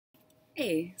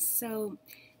Hey, so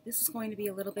this is going to be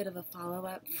a little bit of a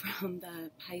follow-up from the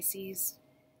Pisces,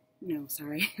 no,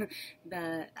 sorry,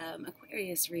 the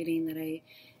Aquarius reading that I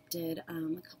did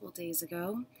a couple days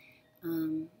ago.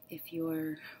 If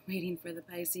you're waiting for the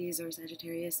Pisces or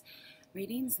Sagittarius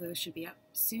readings, those should be up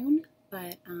soon,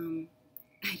 but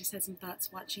I just had some thoughts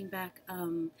watching back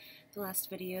the last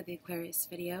video, the Aquarius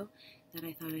video, that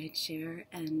I thought I'd share,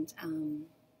 and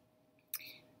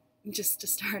just to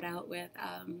start out with,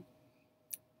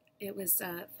 it was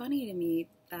funny to me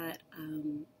that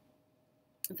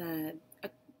the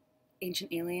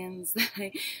ancient aliens that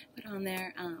I put on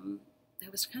there,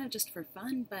 that was kind of just for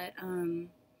fun, but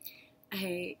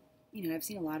I've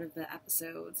seen a lot of the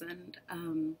episodes, and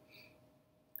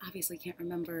obviously can't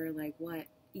remember like what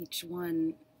each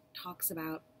one talks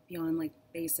about beyond like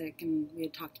basic, and we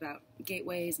had talked about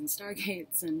gateways and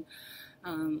stargates, and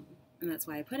that's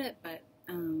why I put it, but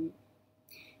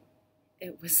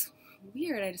it was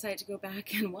weird. I decided to go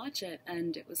back and watch it,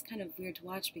 and it was kind of weird to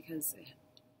watch because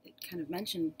it kind of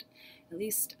mentioned at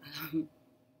least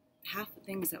half the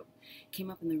things that came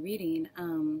up in the reading,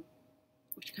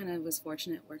 which kind of was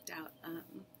fortunate, worked out.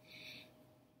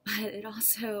 But it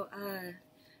also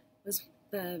was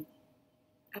the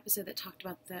episode that talked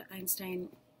about the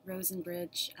Einstein-Rosen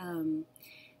bridge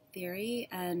theory,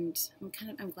 and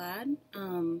I'm glad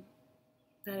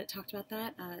that it talked about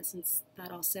that, since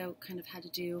that also kind of had to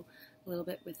do a little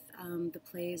bit with the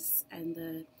plays and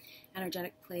the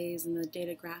energetic plays and the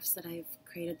data graphs that I've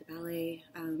created, the ballet,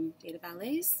 data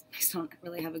ballets. I still don't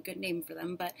really have a good name for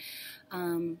them, but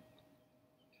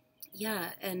yeah,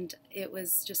 and it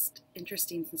was just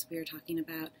interesting since we were talking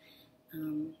about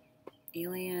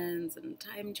aliens and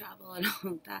time travel and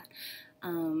all of that,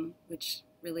 which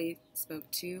really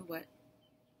spoke to what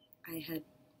I had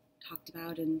talked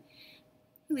about and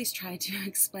at least tried to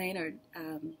explain, or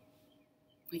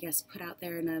I guess put out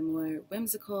there in a more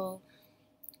whimsical,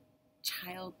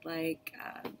 childlike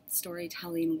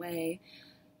storytelling way,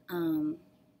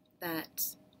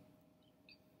 that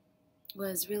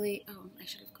was really, oh, I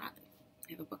should have grabbed it.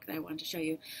 I have a book that I wanted to show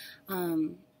you,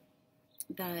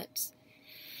 that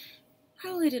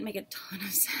probably didn't make a ton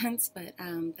of sense, but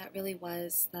that really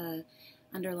was the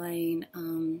underlying,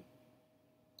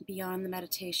 beyond the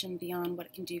meditation, beyond what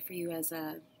it can do for you as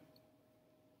a,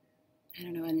 I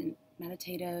don't know, an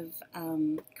meditative,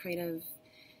 creative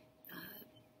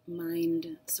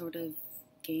mind sort of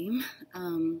game,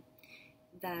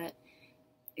 that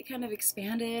it kind of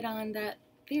expanded on that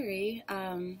theory.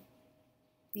 I'm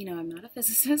not a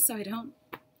physicist, so I don't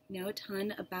know a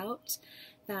ton about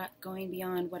that, going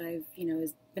beyond what I've,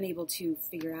 been able to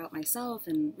figure out myself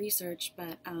and research,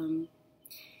 but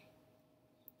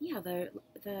yeah, the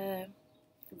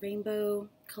rainbow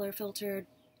color filtered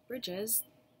bridges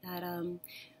that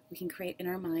we can create in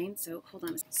our mind. So hold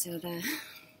on. So the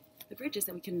bridges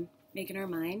that we can make in our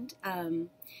mind,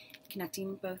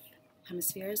 connecting both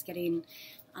hemispheres, getting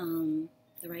the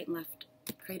right and left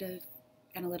creative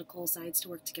analytical sides to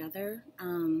work together,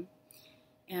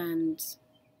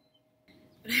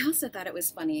 but I also thought it was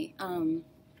funny,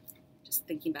 just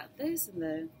thinking about this and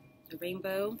the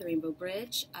rainbow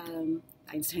bridge,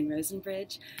 Einstein-Rosen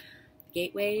bridge,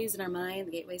 gateways in our mind,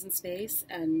 the gateways in space,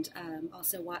 and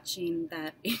also watching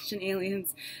that Ancient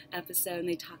Aliens episode, and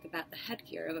they talk about the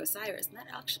headgear of Osiris, and that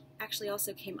actually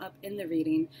also came up in the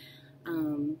reading,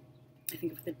 I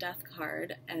think with the death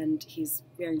card, and he's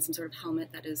wearing some sort of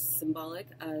helmet that is symbolic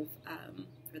of,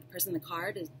 or the person in the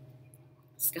card, is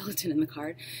skeleton in the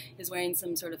card, is wearing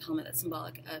some sort of helmet that's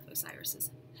symbolic of Osiris's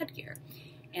headgear,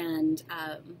 and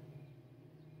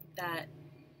that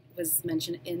was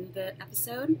mentioned in the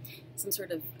episode, some sort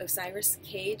of Osiris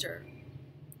cage or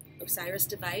Osiris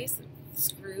device,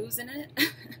 screws in it.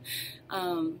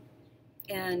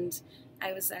 And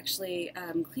I was actually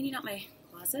cleaning out my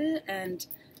closet and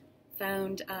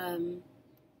found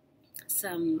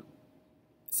some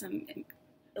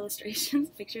illustrations,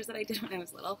 pictures that I did when I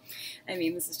was little. I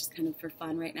mean, this is just kind of for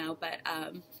fun right now, but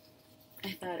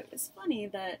I thought it was funny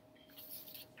that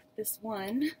this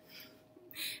one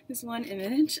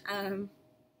image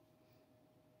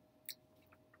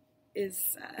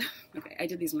is, okay, I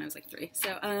did these when I was like 3,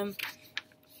 so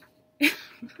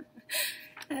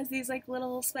has these like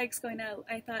little spikes going out.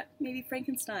 I thought maybe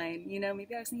Frankenstein, maybe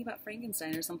I was thinking about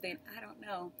Frankenstein or something, I don't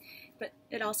know, but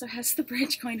it also has the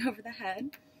bridge going over the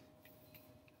head,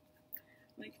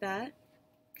 like that,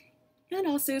 and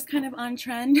also is kind of on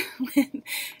trend with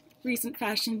recent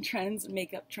fashion trends and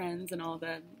makeup trends and all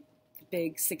the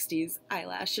big 60s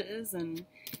eyelashes, and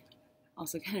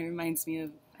also kind of reminds me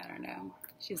of, I don't know,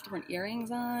 she has different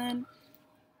earrings on.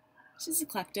 She's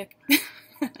eclectic.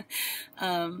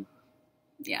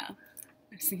 yeah,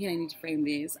 I was thinking I need to frame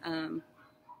these.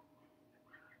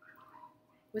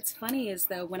 What's funny is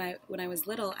though, when I was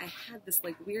little, I had this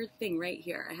like weird thing right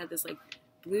here. I had this like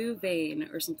blue vein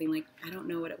or something, like, I don't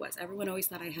know what it was. Everyone always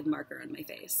thought I had marker on my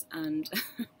face, and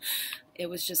it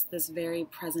was just this very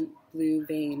present blue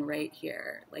vein right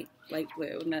here, like light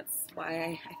blue, and that's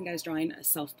why I think I was drawing a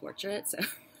self-portrait, so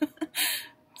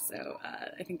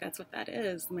I think that's what that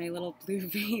is, my little blue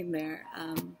vein there.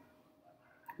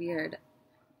 Weird.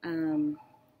 But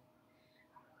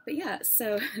yeah,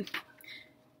 so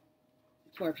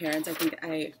poor parents. I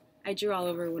think I drew all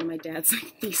over one of my dad's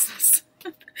like thesis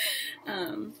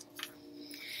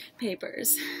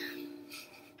papers.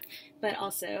 But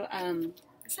also,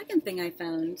 the second thing I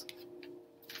found,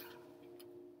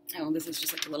 oh, this is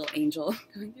just like a little angel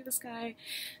going through the sky.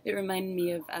 It reminded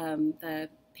me of the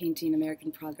painting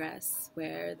American Progress,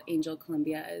 where the angel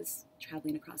Columbia is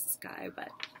traveling across the sky, but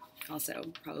also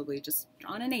probably just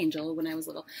drawn an angel when I was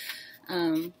little.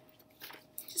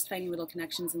 Just finding little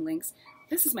connections and links.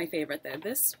 This is my favorite though.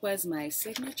 This was my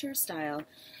signature style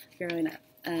growing up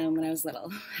when I was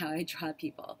little, how I draw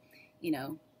people, you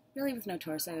know, really with no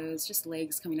torsos, just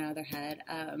legs coming out of their head.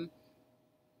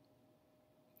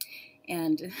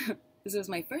 And this was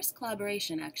my first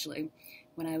collaboration actually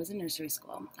when I was in nursery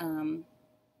school.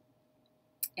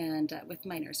 And with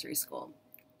my nursery school,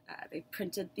 they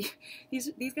printed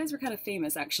these guys were kind of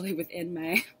famous actually within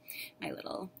my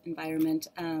little environment.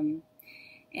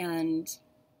 And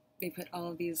they put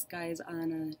all of these guys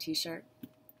on a t-shirt.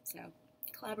 So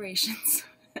collaborations,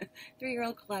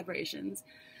 3-year-old collaborations.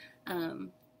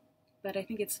 But I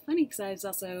think it's funny because I was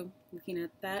also looking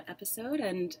at that episode,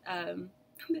 and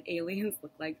the aliens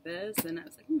look like this, and I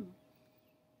was like,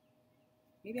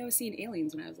 maybe I was seeing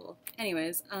aliens when I was little.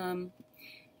 Anyways,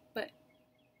 but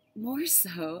more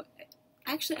so,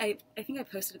 actually, I think I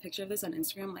posted a picture of this on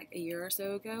Instagram like a year or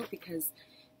so ago, because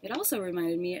it also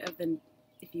reminded me of the,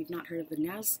 if you've not heard of the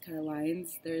Nazca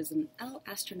lines, there's an El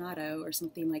Astronato or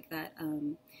something like that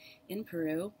in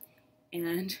Peru,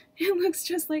 and it looks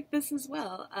just like this as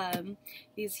well.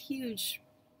 These huge,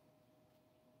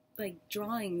 like,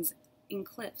 drawings in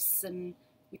cliffs, and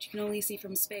which you can only see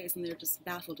from space, and they're just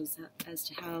baffled as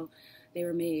to how they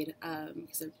were made,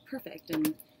 because they're perfect.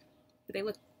 And but they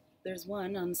look. There's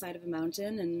one on the side of a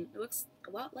mountain, and it looks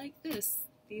a lot like these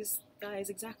guys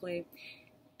exactly.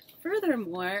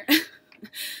 Furthermore,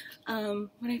 what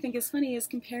I think is funny is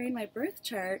comparing my birth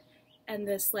chart and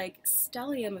this like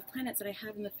stellium of planets that I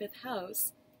have in the 5th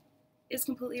house is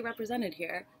completely represented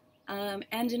here,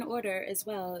 and in order as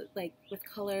well, like with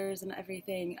colors and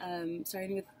everything,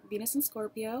 starting with Venus and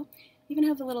Scorpio. Even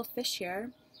have the little fish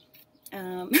here,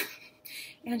 and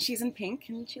she's in pink,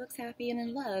 and she looks happy and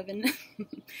in love, and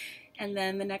and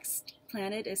then the next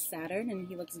planet is Saturn, and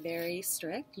he looks very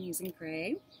strict and using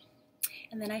gray.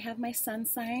 And then I have my sun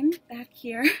sign back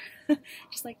here,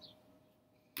 just like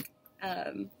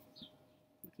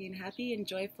looking happy and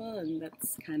joyful, and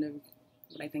that's kind of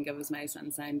what I think of as my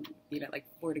sun sign, being at like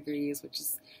 4 degrees, which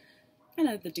is kind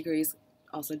of, the degrees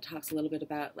also talks a little bit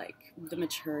about like the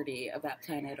maturity of that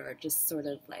planet, or just sort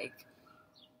of like,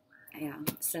 yeah.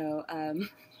 So when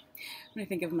I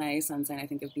think of my sun sign, I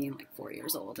think of being like 4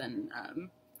 years old and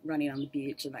running on the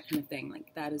beach and that kind of thing.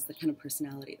 Like, that is the kind of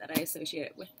personality that I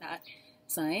associate with that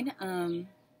sign. And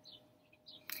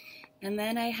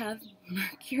then I have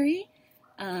Mercury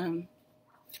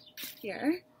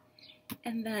here,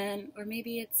 and then, or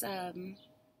maybe it's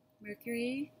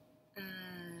Mercury,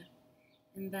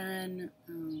 and then,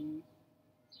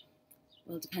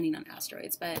 well, depending on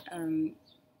asteroids, but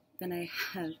then I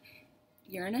have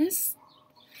Uranus,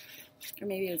 or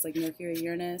maybe it's like Mercury,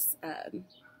 Uranus.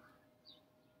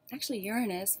 Actually,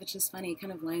 Uranus, which is funny,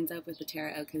 kind of lines up with the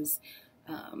tarot, because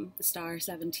the star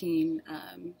 17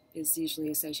 is usually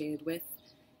associated with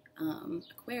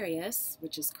Aquarius,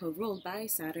 which is co-ruled by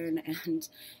Saturn and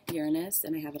Uranus,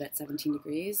 and I have it at 17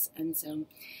 degrees. And so,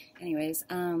 anyways,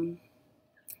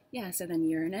 yeah, so then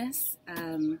Uranus,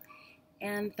 and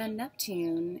then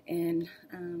Neptune in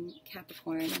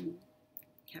Capricorn, and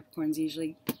Capricorn's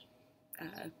usually,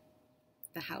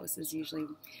 the house is usually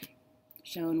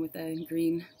shown with a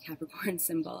green Capricorn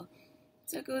symbol.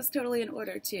 So it goes totally in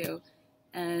order too.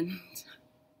 And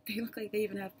they look like they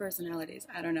even have personalities.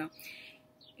 I don't know.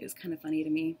 It was kind of funny to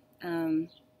me.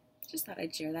 Just thought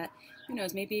I'd share that. Who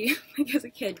knows, maybe like as a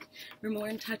kid, we're more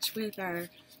in touch with our,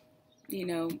 you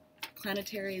know,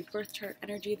 planetary birth chart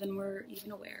energy than we're even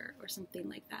aware, or something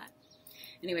like that.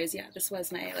 Anyways, yeah, this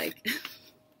was my like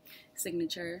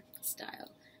signature style.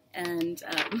 And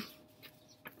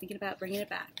thinking about bringing it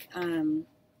back.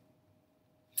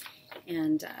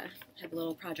 and have a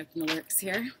little project in the works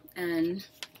here, and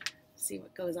see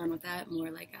what goes on with that.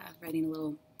 More like writing a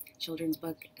little children's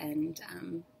book, and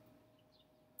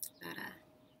I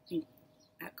think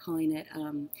at calling it,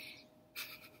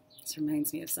 this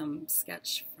reminds me of some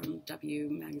sketch from W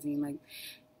magazine, like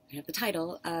I have the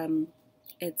title,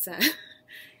 it's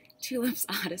Tulip's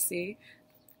Odyssey,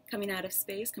 coming out of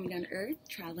space, coming down to Earth,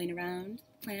 traveling around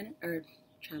the planet, or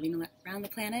traveling around the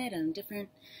planet and different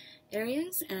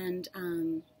areas, and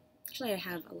actually I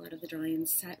have a lot of the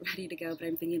drawings set ready to go, but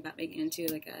I'm thinking about making it into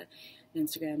like an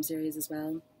Instagram series as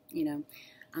well, you know,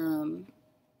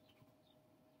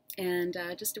 and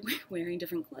just wearing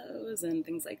different clothes and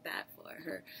things like that for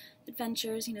her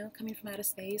adventures, you know, coming from outer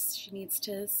space. She needs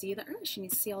to see the Earth. She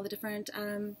needs to see all the different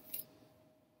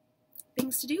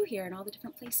things to do here and all the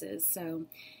different places. So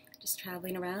just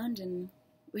traveling around and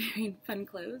wearing fun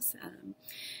clothes,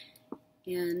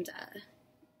 and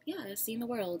yeah, seeing the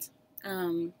world.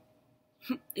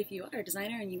 If you are a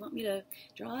designer and you want me to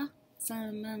draw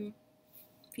some,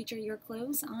 feature your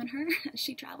clothes on her as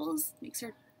she travels, makes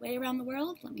her way around the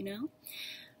world, let me know.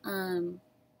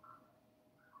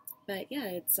 But yeah,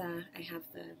 it's I have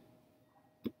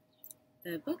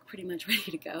the book pretty much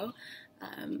ready to go,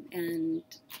 and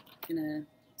gonna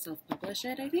self-publish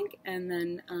it, I think, and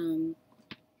then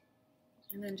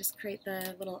just create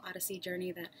the little Odyssey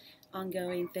journey, that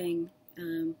ongoing thing.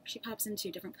 She pops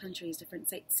into different countries, different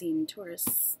sightseeing,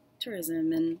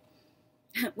 tourism, and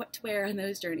what to wear on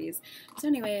those journeys. So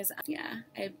anyways, yeah,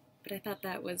 but I thought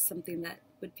that was something that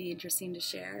would be interesting to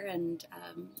share, and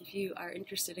if you are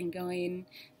interested in going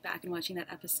back and watching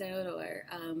that episode, or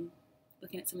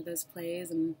looking at some of those plays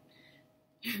and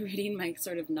reading my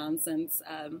sort of nonsense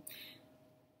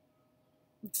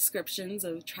descriptions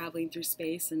of traveling through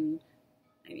space, and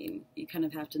I mean, you kind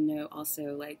of have to know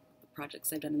also like the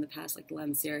projects I've done in the past, like the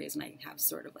Lens series, and I have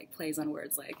sort of like plays on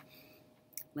words like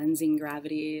lensing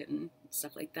gravity and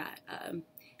stuff like that.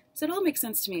 So it all makes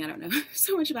sense to me. I don't know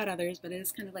so much about others, but it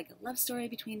is kind of like a love story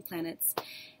between planets.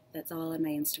 That's all on my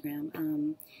Instagram.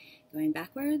 Going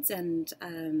backwards and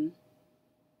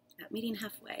not meeting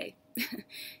halfway.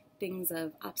 Things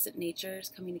of opposite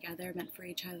natures coming together, meant for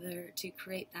each other to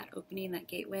create that opening, that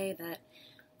gateway, that,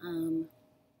 you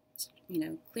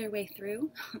know, clear way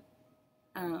through.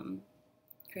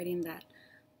 Creating that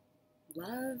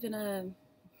love in a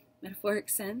metaphoric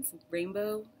sense,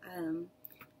 rainbow.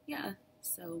 Yeah.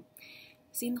 So,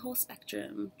 seeing the whole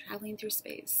spectrum, traveling through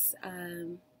space,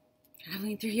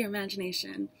 traveling through your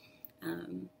imagination,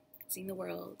 seeing the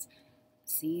world,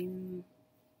 finding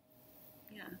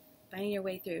your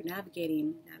way through,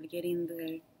 navigating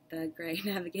the gray,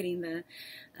 navigating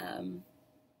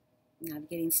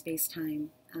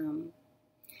space-time.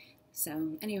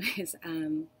 So, anyways,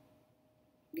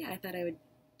 yeah, I thought I would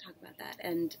talk about that,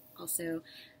 and also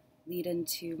lead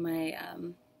into my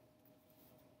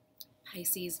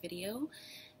Pisces video,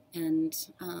 and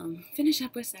finish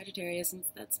up with Sagittarius, since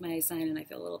that's my sign, and I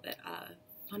feel a little bit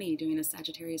funny doing a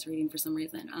Sagittarius reading for some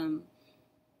reason.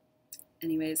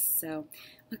 Anyways, so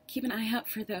keep an eye out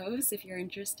for those if you're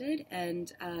interested,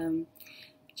 and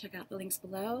check out the links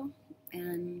below,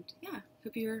 and yeah,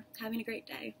 hope you're having a great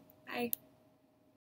day. Bye.